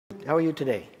How are you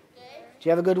today? Good. Did you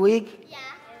have a good week? Yeah.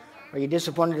 Are you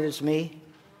disappointed it's me?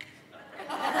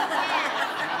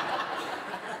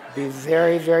 Be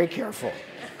very, very careful.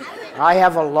 I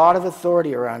have a lot of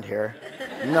authority around here.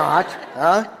 Not,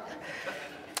 huh?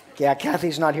 Yeah,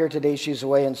 Kathy's not here today. She's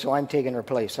away, and so I'm taking her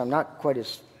place. I'm not quite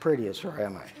as pretty as her,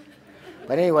 am I?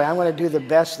 But anyway, I'm going to do the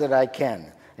best that I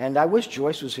can. And I wish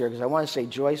Joyce was here because I want to say,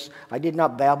 Joyce, I did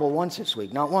not babble once this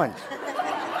week. Not once.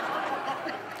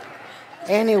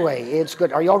 Anyway, it's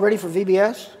good. Are you all ready for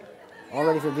VBS? All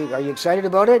ready for VBS? Are you excited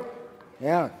about it?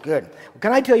 Yeah, good. Well,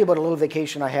 can I tell you about a little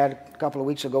vacation I had a couple of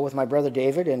weeks ago with my brother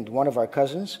David and one of our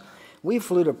cousins? We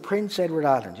flew to Prince Edward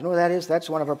Island. You know what that is? That's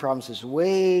one of our provinces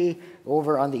way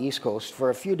over on the East Coast for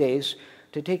a few days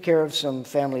to take care of some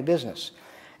family business.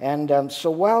 And so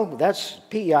while that's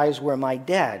PEI is where my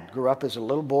dad grew up as a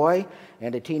little boy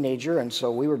and a teenager, and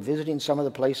so we were visiting some of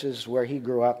the places where he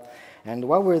grew up. And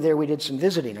while we were there, we did some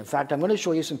visiting. In fact, I'm going to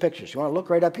show you some pictures. You want to look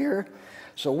right up here?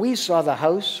 So we saw the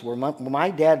house where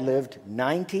my dad lived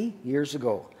 90 years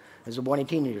ago as a boy and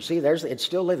teenager. See, it's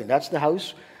still living. That's the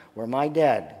house where my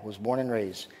dad was born and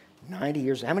raised 90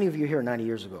 years. How many of you here 90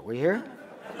 years ago? Were you here?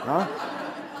 Huh?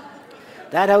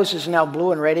 That house is now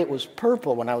blue and red. It was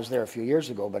purple when I was there a few years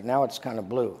ago, but now it's kind of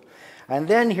blue. And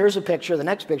then here's a picture, the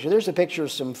next picture. There's a picture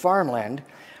of some farmland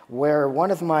where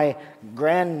one of my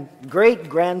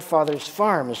great-grandfather's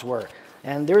farms were.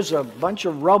 And there's a bunch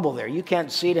of rubble there. You can't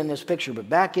see it in this picture, but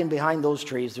back in behind those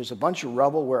trees, there's a bunch of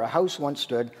rubble where a house once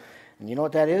stood. And you know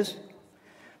what that is?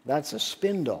 That's a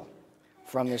spindle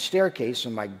from the staircase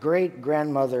of my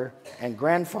great-grandmother and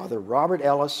grandfather, Robert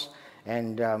Ellis,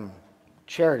 and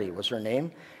Charity was her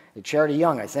name. Charity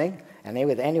Young, I think. And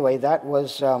anyway, that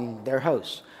was their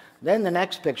house. Then the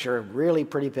next picture, really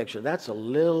pretty picture, that's a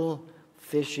little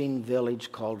fishing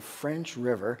village called French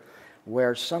River,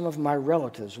 where some of my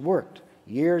relatives worked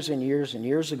years and years and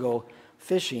years ago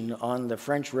fishing on the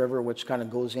French River, which kind of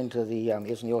goes into the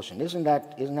ocean. Isn't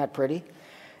that pretty?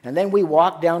 And then we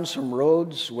walked down some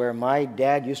roads where my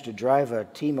dad used to drive a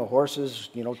team of horses,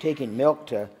 taking milk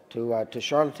to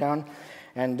Charlottetown.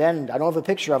 And then, I don't have a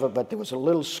picture of it, but there was a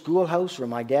little schoolhouse where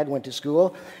my dad went to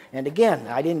school. And again,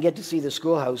 I didn't get to see the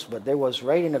schoolhouse, but there was,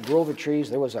 right in a grove of trees,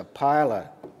 there was a pile of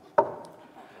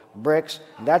bricks.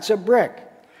 That's a brick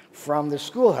from the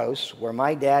schoolhouse where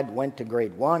my dad went to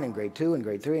grade 1 and grade 2 and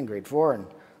grade 3 and grade 4. And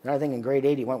then I think in grade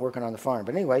 8 he went working on the farm.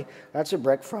 But anyway, that's a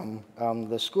brick from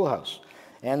the schoolhouse.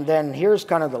 And then here's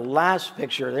kind of the last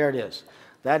picture. There it is.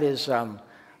 That is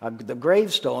the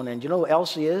gravestone. And you know who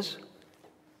Elsie is?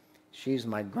 She's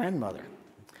my grandmother.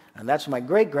 And that's my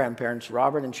great-grandparents,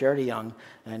 Robert and Charity Young.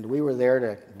 And we were there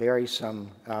to bury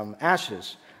some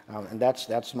ashes. And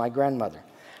that's my grandmother.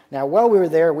 Now, while we were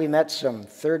there, we met some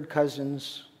third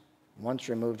cousins once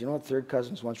removed. You know what third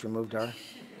cousins once removed are?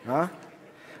 Huh?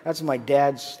 That's my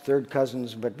dad's third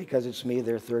cousins, but because it's me,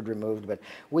 they're third removed. But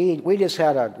we just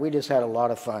had a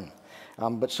lot of fun.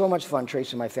 But so much fun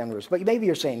tracing my family roots. But maybe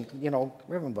you're saying,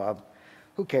 Reverend Bob,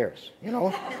 who cares?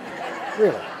 Really?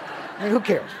 I mean, who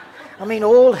cares? I mean,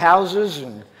 old houses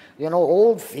and,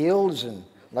 old fields and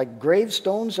like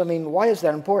gravestones. I mean, why is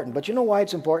that important? But you know why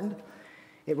it's important?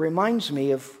 It reminds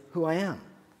me of who I am,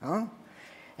 huh?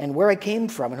 And where I came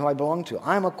from and who I belong to.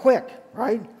 I'm a Quick,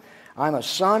 right? I'm a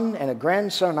son and a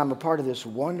grandson. I'm a part of this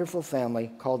wonderful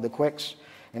family called the Quicks,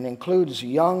 and includes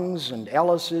Youngs and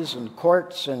Ellises and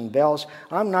Courts and Bells.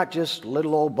 I'm not just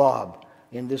little old Bob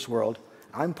in this world.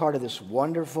 I'm part of this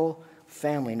wonderful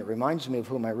family, and it reminds me of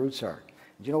who my roots are.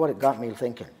 Do you know what it got me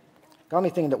thinking? It got me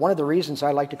thinking that one of the reasons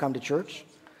I like to come to church,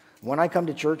 when I come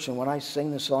to church and when I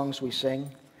sing the songs we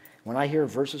sing, when I hear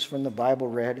verses from the Bible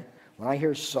read, when I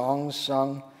hear songs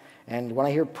sung, and when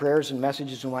I hear prayers and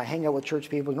messages, and when I hang out with church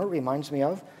people, you know what it reminds me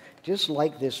of? Just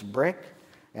like this brick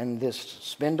and this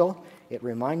spindle, it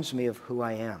reminds me of who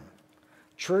I am.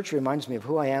 Church reminds me of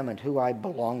who I am and who I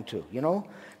belong to.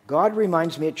 God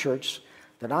reminds me at church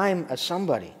that I'm a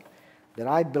somebody, that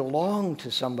I belong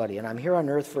to somebody, and I'm here on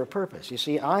earth for a purpose. You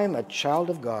see, I'm a child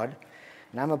of God,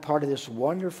 and I'm a part of this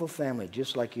wonderful family,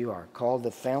 just like you are, called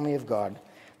the family of God,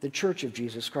 the Church of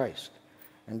Jesus Christ.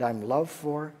 And I'm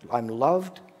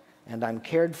loved, and I'm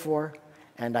cared for,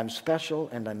 and I'm special,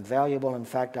 and I'm valuable. In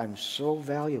fact, I'm so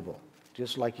valuable,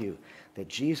 just like you, that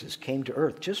Jesus came to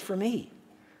earth just for me,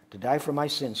 to die for my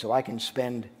sins so I can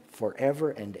spend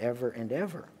forever and ever and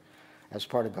ever as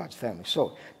part of God's family.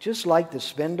 So, just like the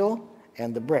spindle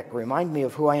and the brick remind me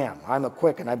of who I am. I'm a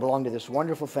Quick, and I belong to this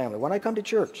wonderful family. When I come to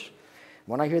church,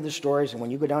 when I hear the stories, and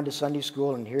when you go down to Sunday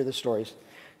school and hear the stories,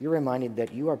 you're reminded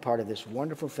that you are part of this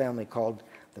wonderful family called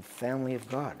the family of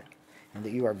God, and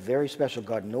that you are very special.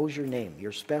 God knows your name.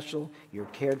 You're special, you're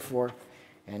cared for,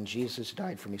 and Jesus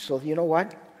died for me. So you know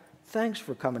what? Thanks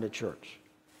for coming to church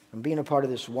and being a part of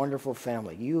this wonderful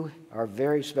family. You are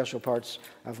very special parts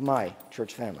of my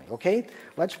church family. Okay?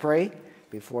 Let's pray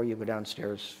before you go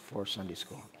downstairs for Sunday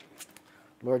school.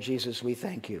 Lord Jesus, we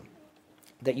thank you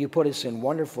that you put us in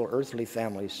wonderful earthly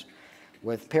families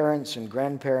with parents and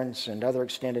grandparents and other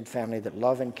extended family that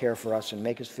love and care for us and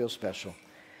make us feel special.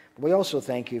 We also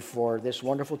thank you for this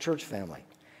wonderful church family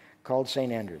called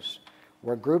St. Andrews.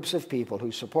 We're groups of people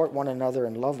who support one another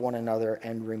and love one another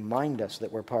and remind us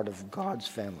that we're part of God's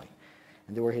family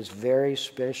and that we're his very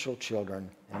special children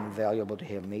and valuable to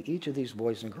him. May each of these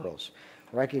boys and girls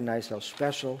recognize how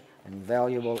special and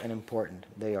valuable and important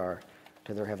they are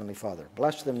to their Heavenly Father.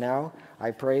 Bless them now,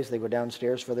 I pray, as they go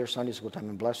downstairs for their Sunday school time,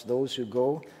 and bless those who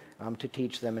go to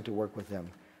teach them and to work with them.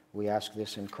 We ask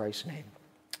this in Christ's name.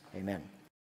 Amen.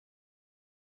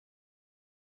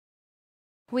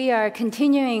 We are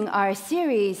continuing our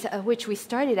series, which we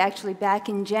started actually back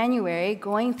in January,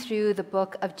 going through the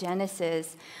book of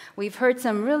Genesis. We've heard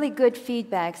some really good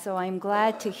feedback, so I'm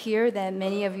glad to hear that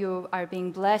many of you are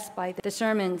being blessed by the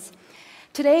sermons.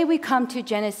 Today we come to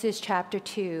Genesis chapter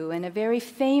 2, and a very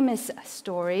famous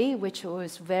story, which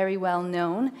was very well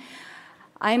known.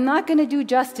 I'm not going to do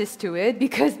justice to it,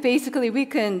 because basically we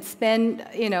can spend,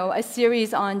 a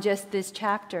series on just this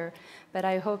chapter. But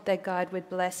I hope that God would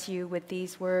bless you with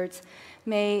these words.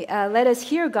 Let us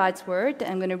hear God's word.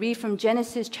 I'm going to read from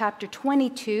Genesis chapter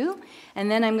 22, and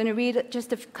then I'm going to read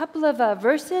just a couple of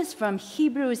verses from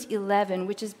Hebrews 11,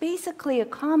 which is basically a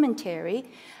commentary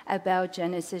about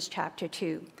Genesis chapter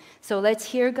 2. So let's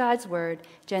hear God's word,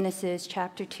 Genesis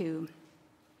chapter 2.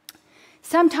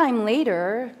 Sometime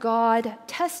later, God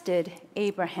tested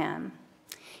Abraham.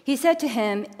 He said to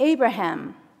him,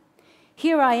 "Abraham."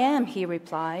 "Here I am," he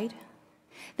replied.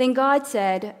 Then God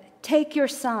said, "Take your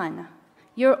son,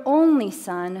 your only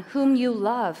son, whom you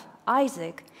love,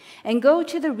 Isaac, and go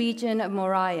to the region of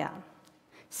Moriah.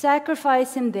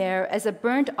 Sacrifice him there as a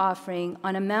burnt offering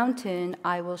on a mountain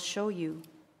I will show you."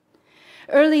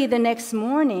 Early the next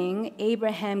morning,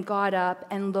 Abraham got up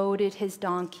and loaded his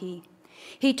donkey.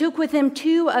 He took with him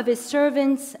 2 of his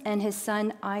servants and his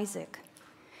son Isaac.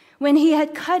 When he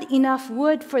had cut enough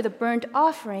wood for the burnt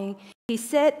offering, he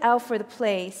set out for the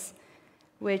place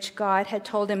which God had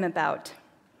told him about.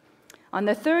 On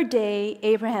the 3rd day,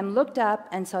 Abraham looked up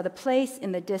and saw the place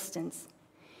in the distance.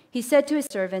 He said to his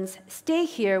servants, "Stay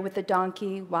here with the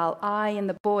donkey while I and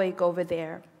the boy go over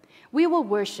there. We will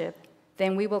worship,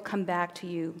 then we will come back to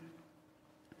you."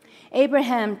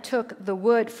 Abraham took the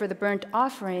wood for the burnt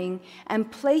offering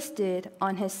and placed it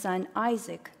on his son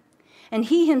Isaac, and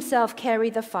he himself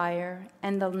carried the fire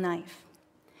and the knife.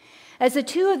 As the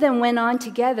 2 of them went on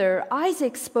together,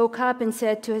 Isaac spoke up and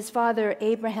said to his father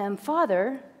Abraham,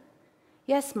 "Father."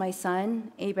 "Yes, my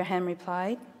son," Abraham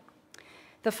replied.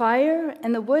 "The fire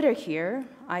and the wood are here,"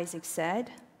 Isaac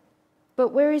said, "but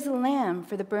where is the lamb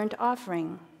for the burnt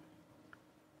offering?"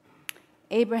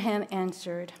 Abraham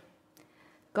answered,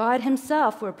 "God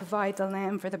himself will provide the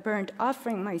lamb for the burnt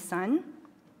offering, my son."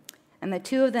 And the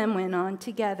 2 of them went on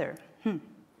together.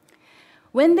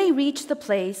 When they reached the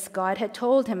place God had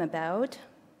told him about,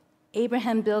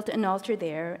 Abraham built an altar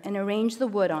there and arranged the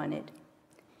wood on it.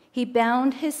 He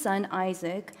bound his son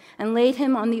Isaac and laid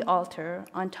him on the altar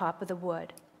on top of the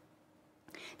wood.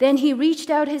 Then he reached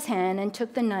out his hand and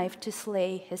took the knife to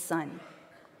slay his son.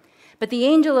 But the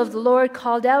angel of the Lord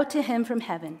called out to him from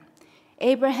heaven,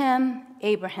 "Abraham,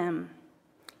 Abraham."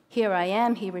 "Here I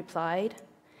am," he replied.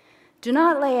 "Do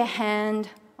not lay a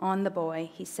hand on the boy,"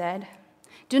 he said.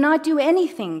 "Do not do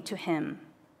anything to him.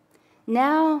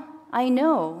 Now I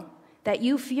know that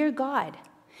you fear God,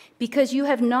 because you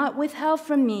have not withheld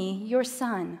from me your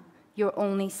son, your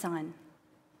only son."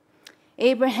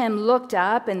 Abraham looked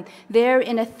up, and there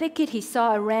in a thicket he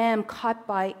saw a ram caught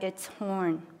by its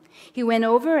horn. He went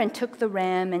over and took the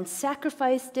ram and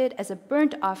sacrificed it as a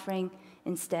burnt offering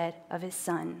instead of his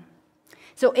son.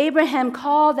 So Abraham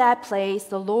called that place,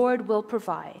 "The Lord will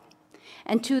provide."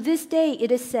 And to this day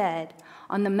it is said,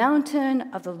 "On the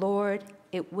mountain of the Lord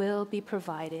it will be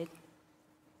provided."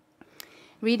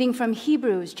 Reading from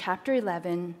Hebrews chapter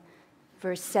 11,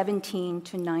 verse 17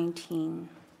 to 19.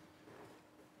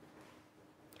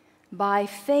 By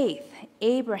faith,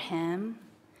 Abraham,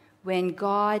 when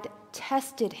God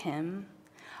tested him,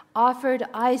 offered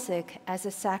Isaac as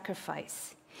a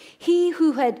sacrifice. He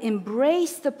who had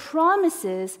embraced the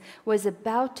promises was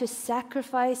about to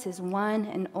sacrifice his one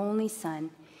and only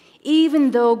son,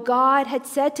 even though God had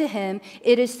said to him,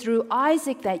 "It is through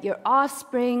Isaac that your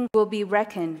offspring will be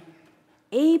reckoned."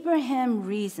 Abraham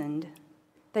reasoned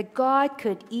that God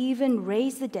could even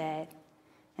raise the dead,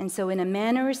 And so, in a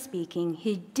manner of speaking,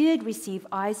 he did receive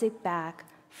Isaac back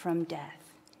from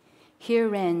death.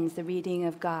 Here ends the reading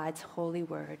of God's holy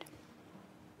word.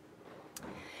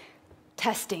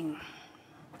 Testing.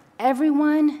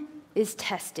 Everyone is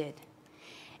tested.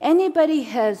 Anybody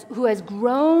who has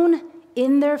grown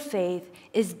in their faith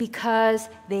is because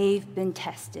they've been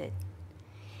tested.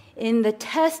 In the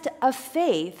test of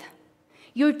faith,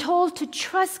 you're told to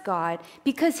trust God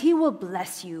because he will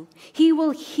bless you. He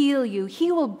will heal you. He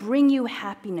will bring you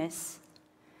happiness.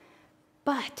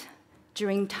 But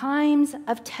during times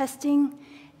of testing,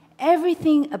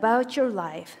 everything about your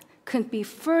life could be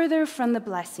further from the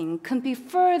blessing, could be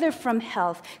further from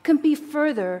health, could be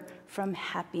further from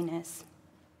happiness.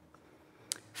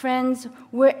 Friends,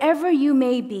 wherever you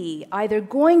may be, either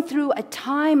going through a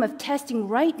time of testing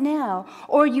right now,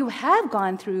 or you have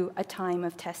gone through a time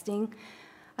of testing,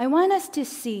 I want us to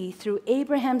see through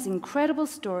Abraham's incredible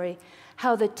story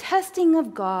how the testing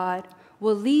of God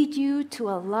will lead you to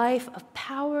a life of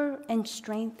power and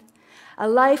strength, a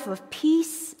life of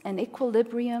peace and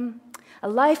equilibrium, a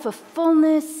life of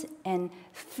fullness and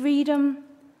freedom,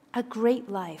 a great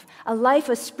life, a life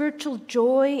of spiritual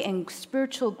joy and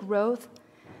spiritual growth,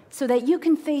 so that you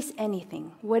can face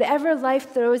anything. Whatever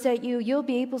life throws at you, you'll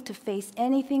be able to face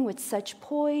anything with such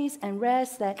poise and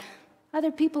rest that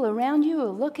other people around you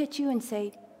will look at you and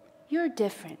say, "You're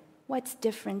different. What's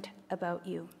different about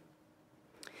you?"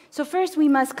 So first, we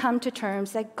must come to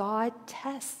terms that God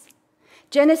tests.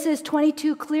 Genesis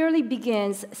 22 clearly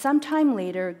begins, sometime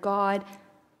later, God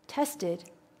tested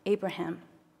Abraham.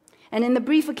 And in the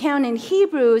brief account in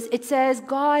Hebrews, it says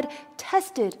God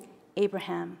tested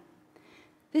Abraham.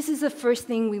 This is the first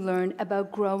thing we learn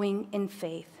about growing in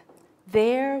faith.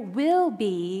 There will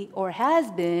be, or has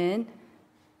been,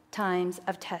 times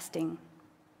of testing.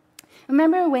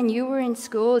 Remember when you were in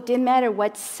school, it didn't matter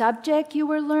what subject you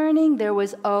were learning, there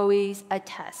was always a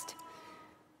test.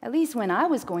 At least when I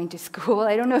was going to school,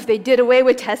 I don't know if they did away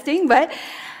with testing,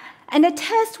 and a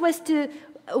test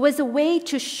was a way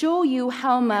to show you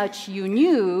how much you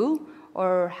knew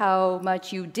or how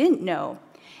much you didn't know.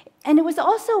 And it was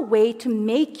also a way to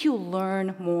make you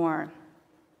learn more.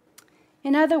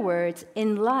 In other words,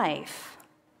 in life,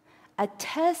 a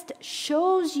test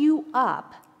shows you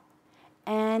up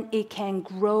and it can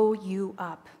grow you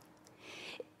up.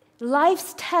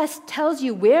 Life's test tells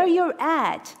you where you're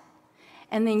at,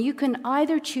 and then you can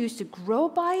either choose to grow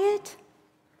by it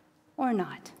or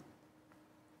not.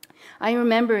 I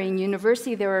remember in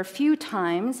university there were a few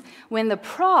times when the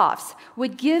profs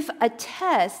would give a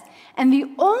test, and the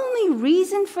only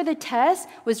reason for the test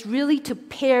was really to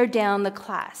pare down the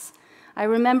class. I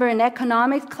remember an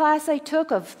economics class I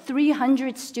took of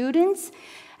 300 students.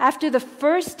 After the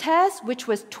first test, which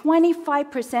was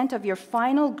 25% of your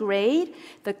final grade,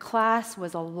 the class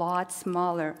was a lot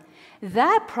smaller.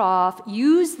 That prof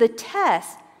used the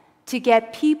test to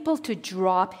get people to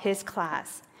drop his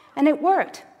class, and it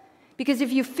worked. Because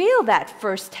if you fail that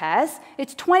first test,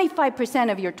 it's 25%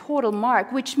 of your total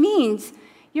mark, which means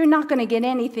you're not going to get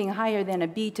anything higher than a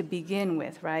B to begin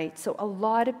with, right? So a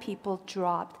lot of people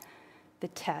dropped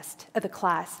the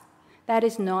class. That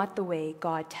is not the way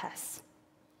God tests.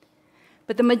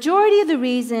 But the majority of the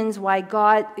reasons why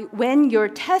when you're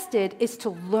tested, is to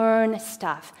learn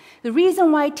stuff. The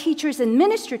reason why teachers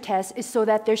administer tests is so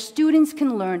that their students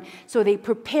can learn. So they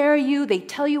prepare you, they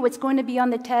tell you what's going to be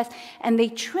on the test, and they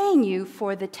train you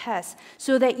for the test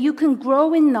so that you can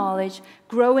grow in knowledge,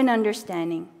 grow in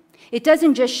understanding. It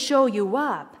doesn't just show you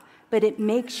up, but it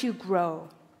makes you grow.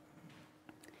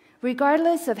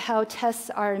 Regardless of how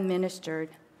tests are administered,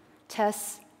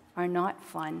 tests are not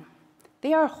fun.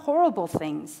 They are horrible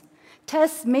things.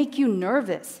 Tests make you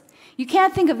nervous. You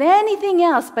can't think of anything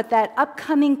else but that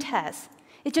upcoming test.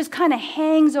 It just kind of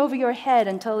hangs over your head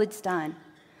until it's done.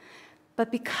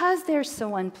 But because they're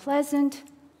so unpleasant,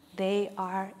 they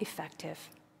are effective.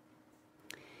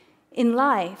 In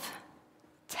life,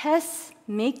 tests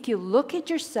make you look at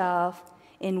yourself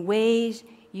in ways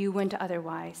you wouldn't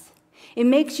otherwise. It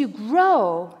makes you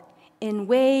grow in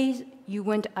ways you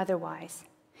wouldn't otherwise.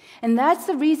 And that's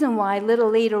the reason why a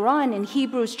little later on in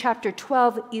Hebrews chapter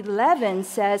 12:11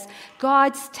 says,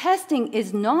 God's testing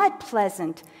is not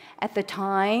pleasant at the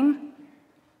time,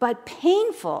 but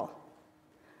painful.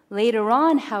 Later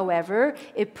on, however,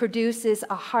 it produces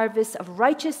a harvest of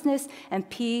righteousness and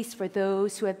peace for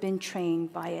those who have been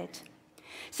trained by it.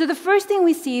 So the first thing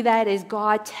we see that is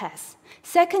God tests.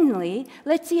 Secondly,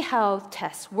 let's see how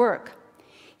tests work.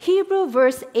 Hebrew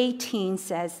verse 18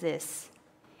 says this,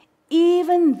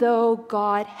 even though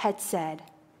God had said.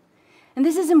 And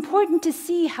this is important to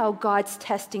see how God's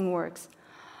testing works.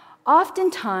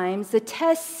 Oftentimes, the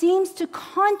test seems to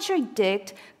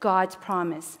contradict God's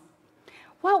promise.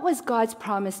 What was God's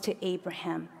promise to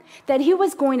Abraham? That he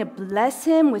was going to bless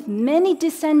him with many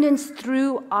descendants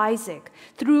through Isaac.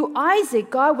 Through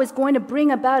Isaac, God was going to bring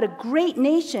about a great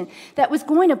nation that was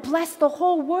going to bless the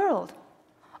whole world.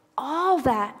 All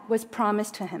that was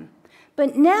promised to him.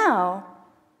 But now,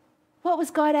 what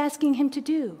was God asking him to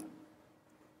do?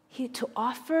 To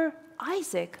offer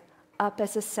Isaac up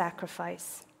as a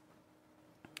sacrifice.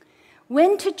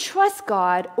 When to trust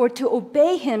God or to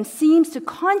obey him seems to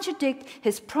contradict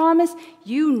his promise,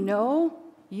 you know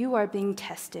you are being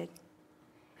tested.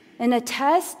 And a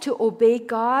test to obey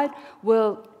God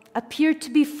will appear to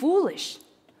be foolish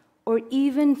or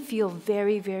even feel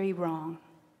very, very wrong.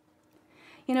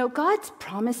 You know, God's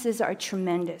promises are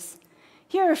tremendous.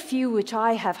 Here are a few which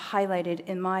I have highlighted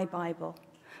in my Bible.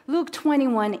 Luke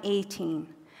 21:18.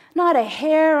 Not a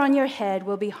hair on your head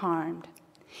will be harmed.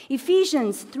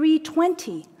 Ephesians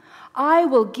 3:20. I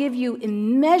will give you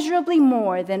immeasurably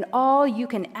more than all you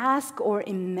can ask or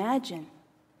imagine.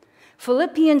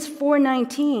 Philippians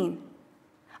 4:19.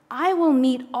 I will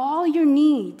meet all your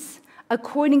needs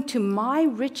according to my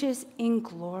riches in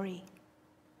glory.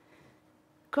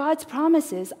 God's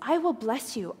promises, I will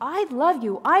bless you. I love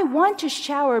you. I want to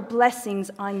shower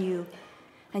blessings on you.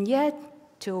 And yet,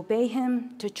 to obey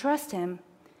him, to trust him,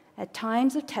 at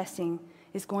times of testing,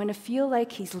 is going to feel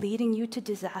like he's leading you to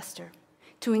disaster,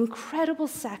 to incredible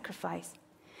sacrifice.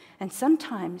 And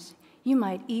sometimes you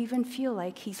might even feel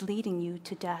like he's leading you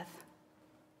to death.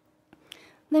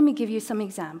 Let me give you some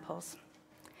examples.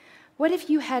 What if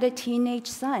you had a teenage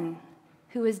son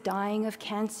who is dying of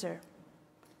cancer?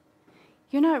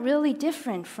 You're not really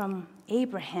different from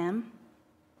Abraham.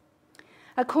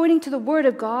 According to the Word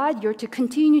of God, you're to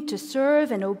continue to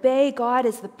serve and obey God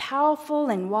as the powerful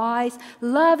and wise,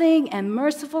 loving and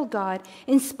merciful God,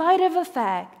 in spite of the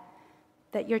fact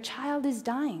that your child is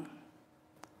dying.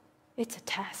 It's a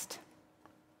test.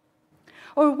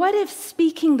 Or what if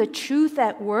speaking the truth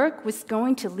at work was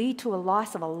going to lead to a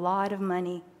loss of a lot of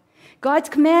money? God's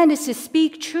command is to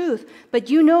speak truth, but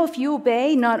you know if you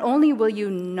obey, not only will you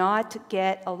not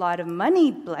get a lot of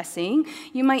money blessing,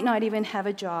 you might not even have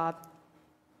a job.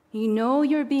 You know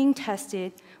you're being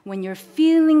tested when your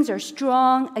feelings are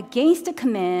strong against a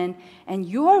command and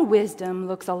your wisdom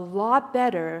looks a lot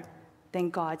better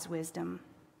than God's wisdom.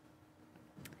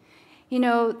 You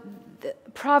know,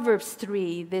 Proverbs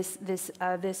 3,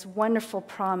 this wonderful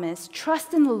promise,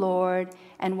 trust in the Lord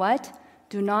and what?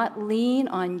 Do not lean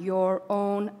on your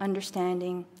own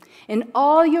understanding. In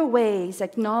all your ways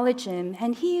acknowledge him,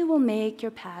 and he will make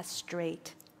your path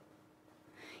straight.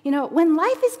 You know, when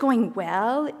life is going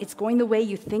well, it's going the way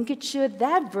you think it should,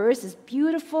 that verse is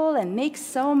beautiful and makes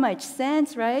so much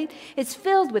sense, right? It's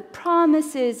filled with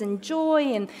promises and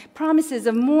joy and promises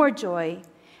of more joy.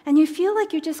 And you feel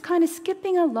like you're just kind of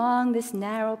skipping along this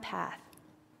narrow path.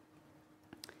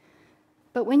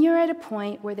 But when you're at a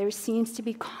point where there seems to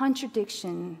be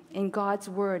contradiction in God's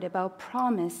word about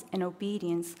promise and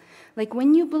obedience, like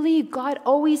when you believe God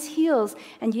always heals,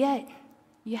 and yet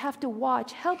you have to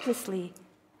watch helplessly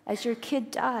as your kid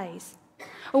dies.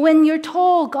 Or when you're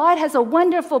told God has a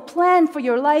wonderful plan for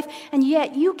your life, and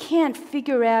yet you can't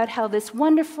figure out how this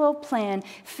wonderful plan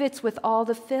fits with all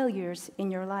the failures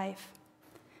in your life.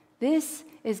 This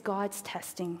is God's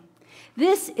testing.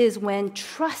 This is when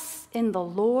trust in the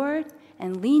Lord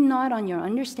and lean not on your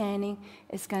understanding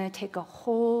is going to take a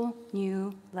whole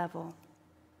new level.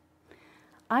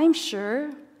 I'm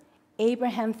sure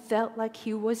Abraham felt like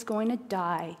he was going to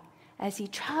die as he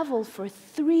traveled for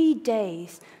 3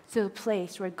 days to the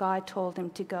place where God told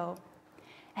him to go.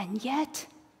 And yet,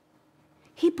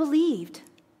 he believed.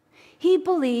 He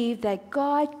believed that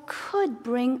God could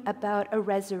bring about a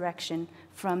resurrection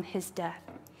from his death.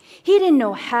 He didn't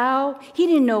know how, he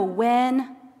didn't know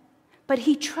when, but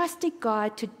he trusted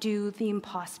God to do the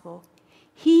impossible.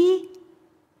 He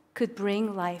could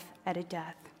bring life out of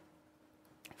death.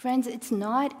 Friends, it's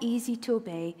not easy to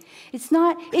obey. It's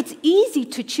easy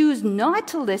to choose not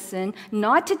to listen,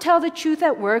 not to tell the truth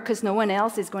at work because no one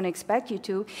else is going to expect you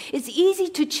to. It's easy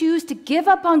to choose to give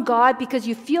up on God because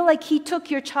you feel like he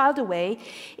took your child away.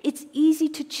 It's easy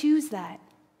to choose that.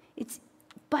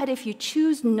 But if you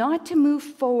choose not to move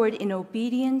forward in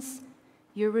obedience,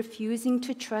 you're refusing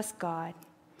to trust God.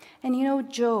 And you know,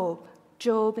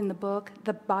 Job in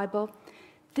the Bible,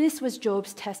 this was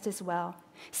Job's test as well.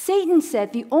 Satan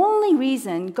said to God,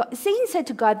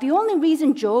 the only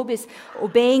reason Job is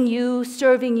obeying you,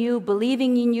 serving you,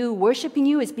 believing in you, worshiping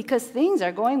you is because things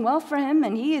are going well for him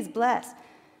and he is blessed.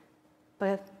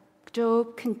 But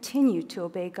Job continued to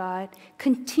obey God,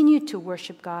 continued to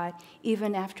worship God,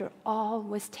 even after all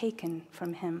was taken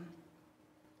from him.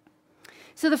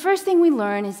 So the first thing we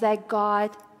learn is that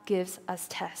God gives us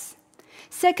tests.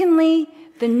 Secondly,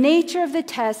 the nature of the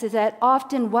test is that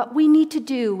often what we need to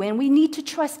do when we need to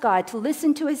trust God, to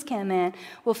listen to his command,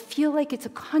 will feel like it's a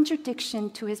contradiction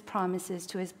to his promises,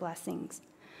 to his blessings.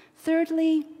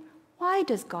 Thirdly, why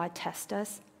does God test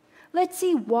us? Let's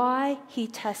see why he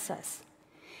tests us.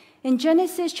 In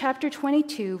Genesis chapter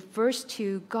 22, verse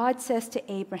 2, God says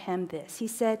to Abraham this. He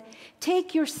said,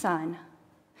 "Take your son,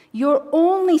 your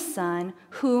only son,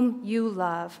 whom you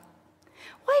love."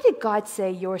 Why did God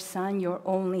say your son, your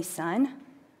only son?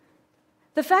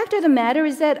 The fact of the matter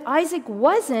is that Isaac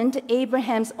wasn't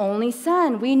Abraham's only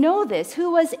son. We know this.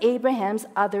 Who was Abraham's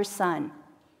other son?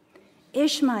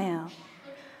 Ishmael.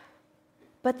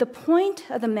 But the point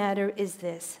of the matter is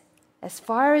this. As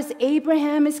far as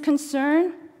Abraham is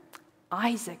concerned,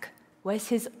 Isaac was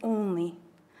his only.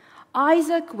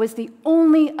 Isaac was the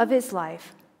only of his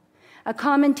life. A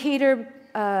commentary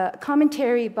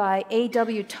by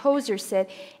A.W. Tozer said,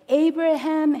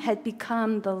 Abraham had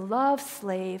become the love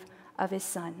slave of his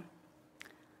son.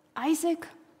 Isaac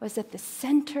was at the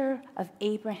center of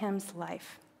Abraham's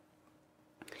life.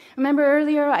 Remember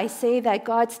earlier I say that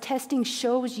God's testing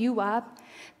shows you up?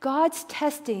 God's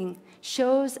testing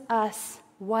shows us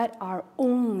what our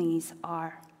onlys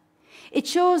are. It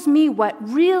shows me what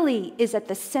really is at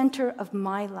the center of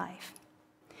my life.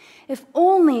 If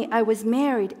only I was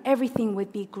married, everything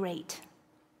would be great.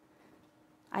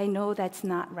 I know that's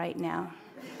not right now.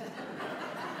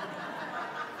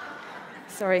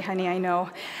 Sorry, honey, I know.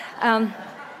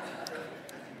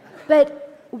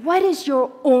 But what is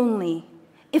your only?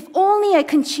 If only I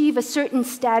can achieve a certain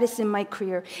status in my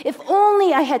career. If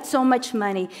only I had so much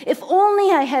money. If only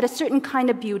I had a certain kind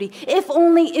of beauty. If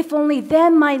only,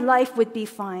 then my life would be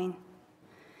fine.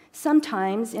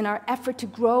 Sometimes, in our effort to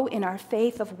grow in our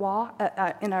faith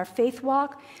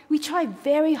walk, we try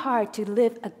very hard to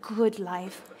live a good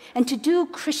life and to do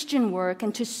Christian work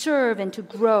and to serve and to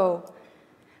grow.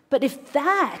 But if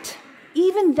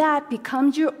even that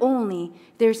becomes your only,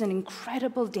 there's an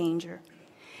incredible danger.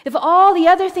 If all the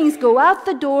other things go out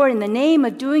the door in the name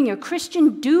of doing your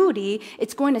Christian duty,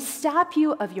 it's going to sap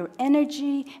you of your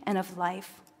energy and of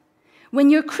life.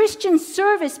 When your Christian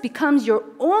service becomes your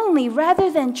only rather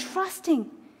than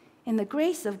trusting in the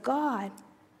grace of God,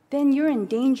 then you're in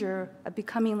danger of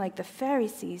becoming like the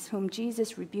Pharisees whom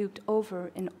Jesus rebuked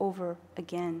over and over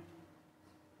again.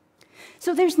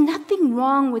 So there's nothing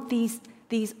wrong with these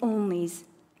onlys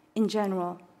in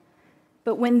general.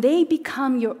 But when they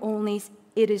become your onlys,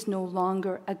 it is no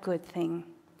longer a good thing.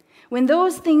 When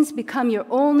those things become your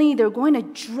only, they're going to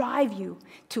drive you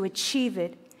to achieve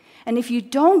it. And if you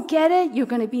don't get it, you're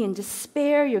going to be in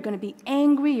despair, you're going to be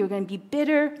angry, you're going to be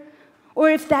bitter. Or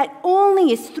if that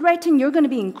only is threatened, you're going to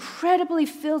be incredibly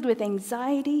filled with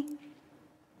anxiety.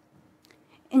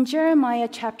 In Jeremiah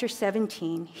chapter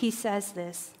 17, he says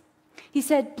this. He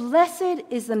said, "Blessed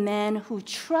is the man who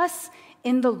trusts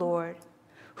in the Lord,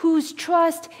 whose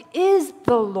trust is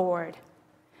the Lord.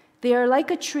 They are like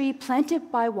a tree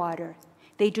planted by water.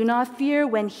 They do not fear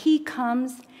when he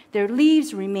comes. Their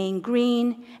leaves remain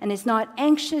green and is not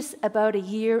anxious about a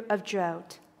year of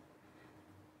drought."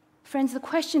 Friends, the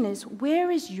question is, where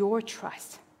is your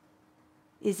trust?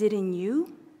 Is it in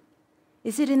you?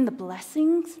 Is it in the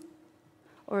blessings?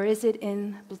 Or is it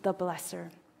in the blesser?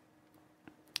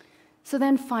 So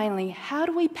then finally, how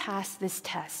do we pass this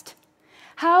test?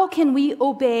 How can we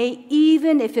obey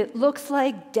even if it looks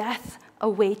like death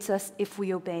awaits us if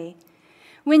we obey?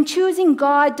 When choosing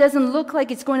God doesn't look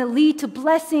like it's going to lead to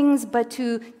blessings but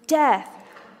to death,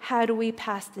 how do we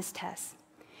pass this test?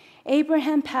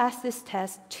 Abraham passed this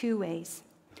test two ways.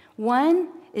 One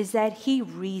is that he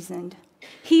reasoned.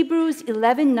 Hebrews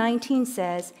 11:19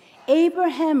 says,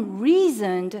 Abraham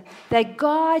reasoned that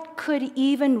God could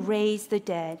even raise the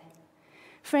dead.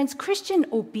 Friends, Christian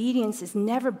obedience is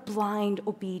never blind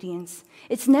obedience.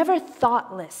 It's never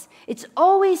thoughtless. It's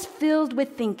always filled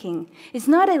with thinking. It's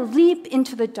not a leap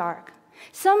into the dark.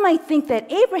 Some might think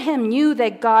that Abraham knew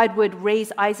that God would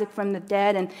raise Isaac from the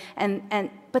dead,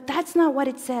 but that's not what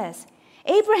it says.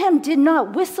 Abraham did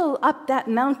not whistle up that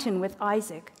mountain with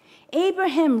Isaac.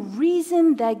 Abraham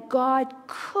reasoned that God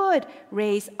could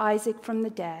raise Isaac from the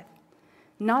dead,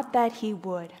 not that he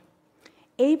would.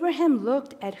 Abraham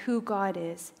looked at who God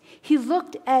is. He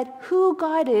looked at who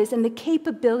God is and the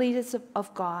capabilities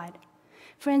of God.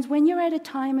 Friends, when you're at a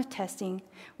time of testing,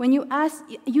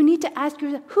 you need to ask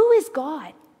yourself, who is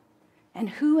God? And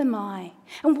who am I?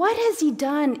 And what has he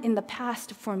done in the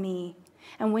past for me?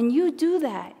 And when you do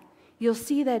that, you'll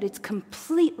see that it's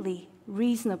completely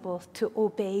reasonable to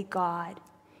obey God,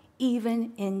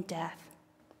 even in death.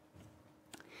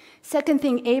 Second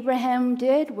thing Abraham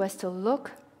did was to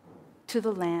look to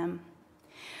the lamb.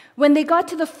 When they got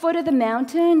to the foot of the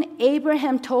mountain,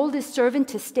 Abraham told his servant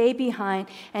to stay behind,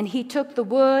 and he took the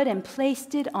wood and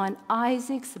placed it on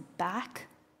Isaac's back.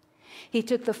 He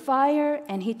took the fire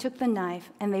and he took the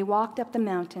knife, and they walked up the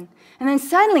mountain. And then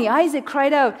suddenly Isaac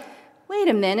cried out, "Wait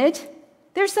a minute,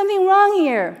 there's something wrong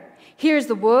here. Here's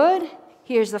the wood,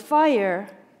 here's the fire,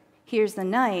 here's the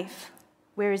knife.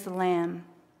 Where is the lamb?"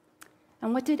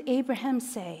 And what did Abraham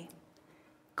say?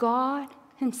 God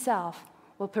himself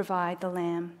will provide the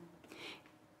lamb.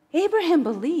 Abraham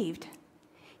believed.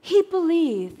 He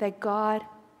believed that God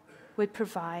would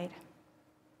provide.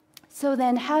 So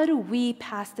then, how do we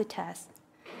pass the test?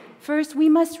 First, we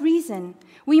must reason.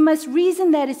 We must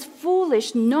reason that it's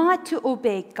foolish not to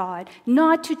obey God,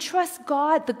 not to trust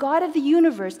God, the God of the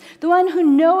universe, the one who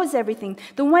knows everything,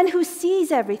 the one who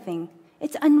sees everything.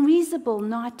 It's unreasonable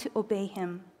not to obey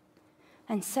him.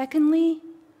 And secondly,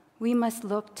 we must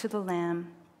look to the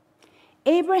lamb.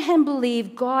 Abraham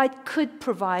believed God could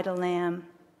provide a lamb.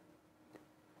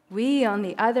 We, on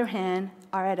the other hand,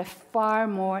 are at a far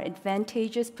more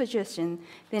advantageous position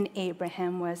than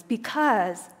Abraham was,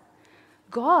 because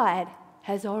God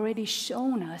has already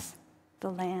shown us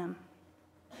the lamb.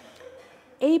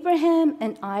 Abraham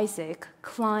and Isaac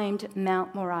climbed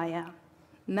Mount Moriah.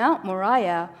 Mount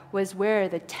Moriah was where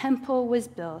the temple was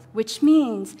built, which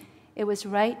means it was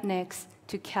right next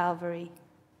to Calvary.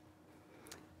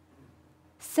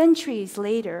 Centuries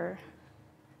later,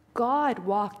 God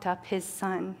walked up his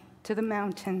son to the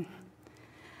mountain.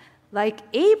 Like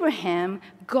Abraham,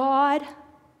 God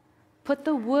put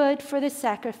the wood for the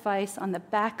sacrifice on the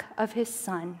back of his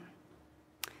son.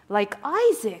 Like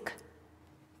Isaac,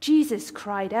 Jesus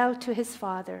cried out to his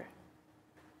father.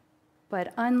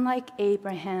 But unlike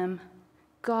Abraham,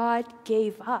 God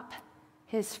gave up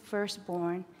his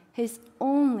firstborn, his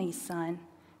only son,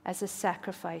 as a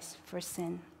sacrifice for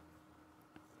sin.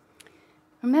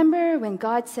 Remember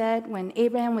when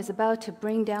Abraham was about to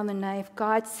bring down the knife,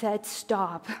 God said,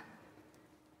 "Stop."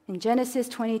 In Genesis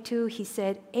 22, he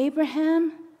said,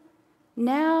 "Abraham,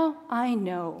 now I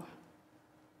know."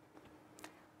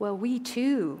 Well, we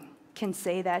too can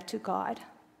say that to God.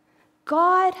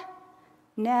 God,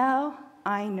 now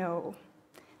I know.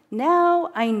 Now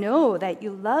I know that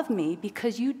you love me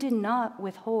because you did not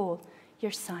withhold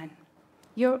your son,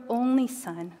 your only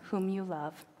son whom you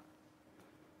love.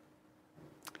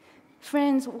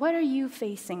 Friends, what are you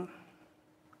facing?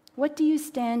 What do you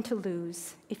stand to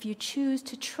lose if you choose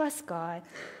to trust God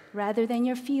rather than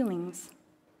your feelings?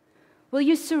 Will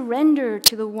you surrender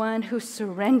to the one who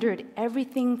surrendered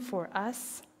everything for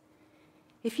us?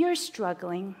 If you're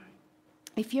struggling,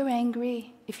 if you're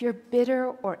angry, if you're bitter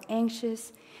or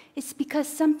anxious, it's because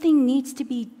something needs to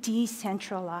be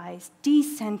decentralized,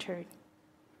 decentered.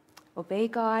 Obey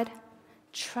God,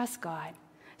 trust God,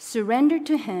 surrender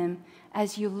to him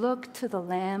as you look to the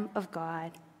Lamb of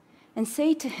God, and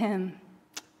say to him,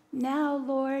 "Now,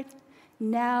 Lord,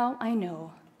 now I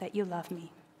know that you love me."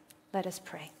 Let us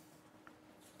pray.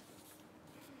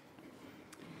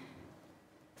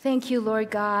 Thank you, Lord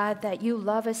God, that you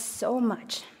love us so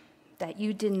much that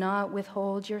you did not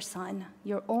withhold your son,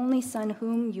 your only son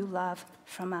whom you love,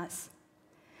 from us.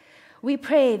 We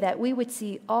pray that we would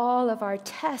see all of our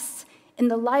tests in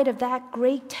the light of that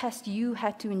great test you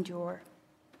had to endure.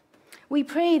 We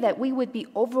pray that we would be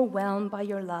overwhelmed by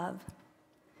your love.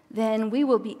 Then we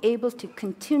will be able to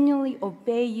continually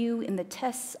obey you in the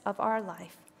tests of our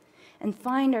life and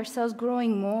find ourselves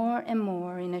growing more and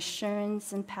more in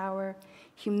assurance and power,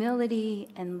 humility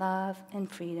and love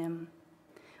and freedom.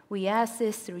 We ask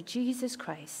this through Jesus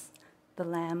Christ, the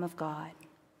Lamb of God.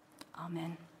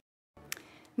 Amen.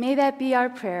 May that be our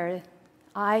prayer.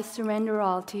 I surrender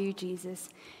all to you, Jesus.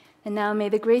 And now may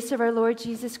the grace of our Lord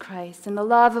Jesus Christ and the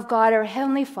love of God, our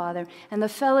Heavenly Father, and the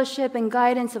fellowship and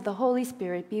guidance of the Holy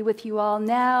Spirit be with you all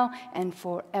now and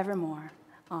forevermore.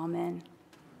 Amen.